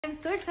I'm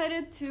so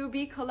excited to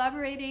be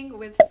collaborating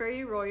with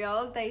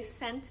furryroyal. They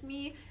sent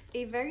me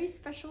a very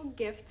special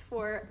gift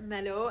for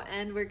Mello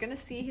and we're gonna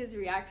see his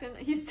reaction.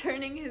 He's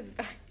turning his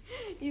back.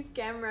 He's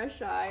camera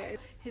shy.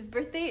 His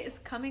birthday is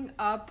coming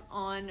up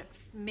on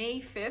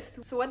May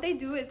 5th. So what they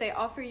do is they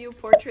offer you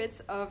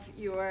portraits of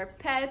your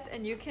pet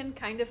and you can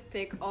kind of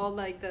pick all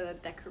like the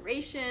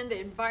decoration, the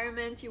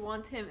environment you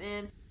want him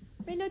in.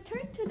 Mello,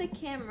 turn to the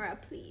camera,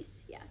 please.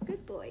 Yeah,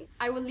 good boy.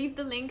 I will leave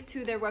the link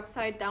to their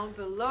website down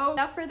below.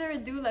 Without further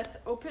ado, let's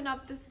open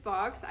up this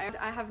box.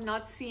 I have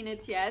not seen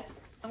it yet.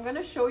 I'm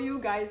gonna show you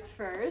guys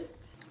first.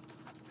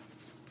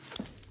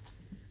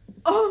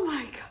 Oh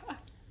my god.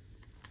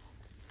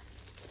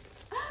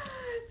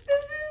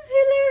 This is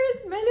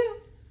hilarious, Mello.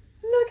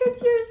 Look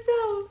at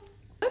yourself.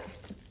 Look.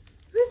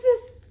 Who's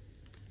this?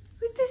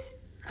 Who's this?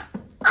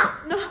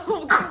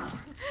 No.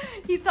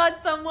 He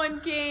thought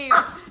someone came.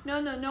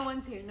 No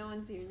one's here. No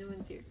one's here. No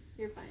one's here.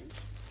 You're fine.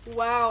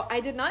 Wow,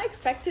 I did not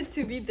expect it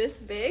to be this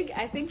big.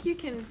 I think you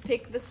can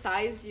pick the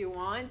size you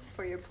want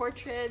for your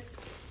portraits.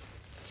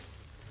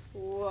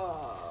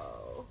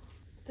 Whoa.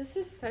 This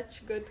is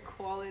such good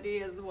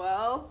quality as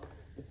well.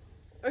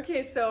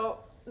 Okay,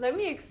 so let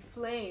me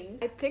explain.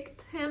 I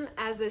picked him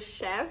as a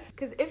chef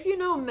because if you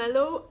know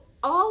Mello,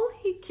 all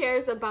he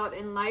cares about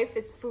in life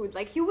is food.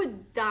 Like he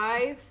would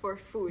die for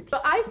food.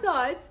 So I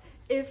thought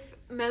if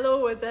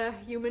Mello was a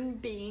human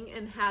being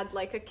and had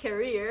like a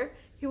career,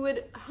 he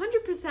would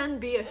 100%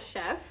 be a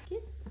chef.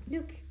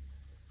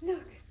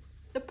 Look.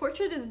 The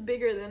portrait is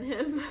bigger than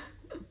him.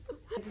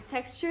 The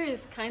texture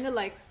is kind of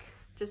like,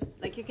 just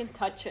like you can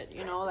touch it,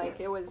 you know, like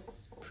it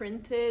was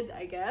printed,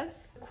 I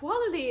guess.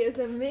 Quality is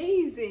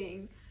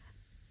amazing.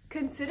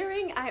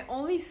 Considering I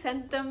only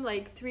sent them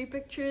like 3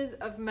 pictures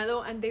of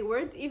Mello and they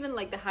weren't even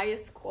like the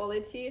highest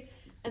quality.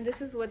 And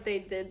this is what they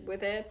did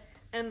with it.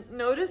 And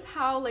notice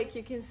how like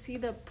you can see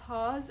the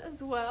paws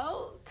as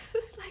well.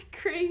 This is like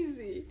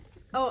crazy.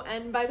 Oh,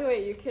 and by the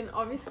way, you can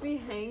obviously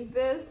hang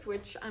this,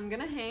 which I'm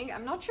gonna hang.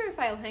 I'm not sure if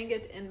I'll hang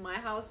it in my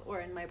house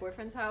or in my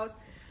boyfriend's house.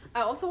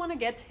 I also want to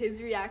get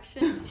his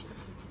reaction.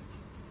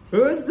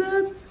 Who is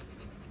that?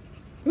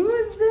 Who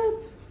is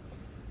that?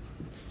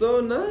 It's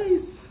so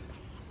nice.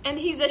 And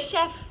he's a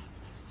chef.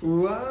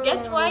 Wow.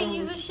 Guess why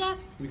he's a chef?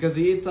 Because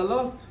he eats a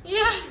lot.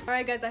 Yeah.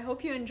 Alright guys, I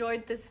hope you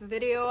enjoyed this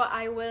video.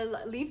 I will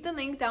leave the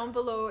link down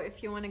below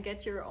if you want to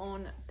get your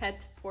own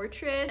pet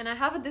portrait. And I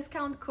have a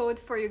discount code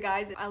for you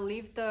guys. I'll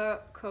leave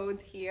the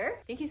code here.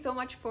 Thank you so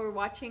much for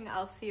watching.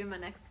 I'll see you in my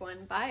next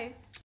one. Bye.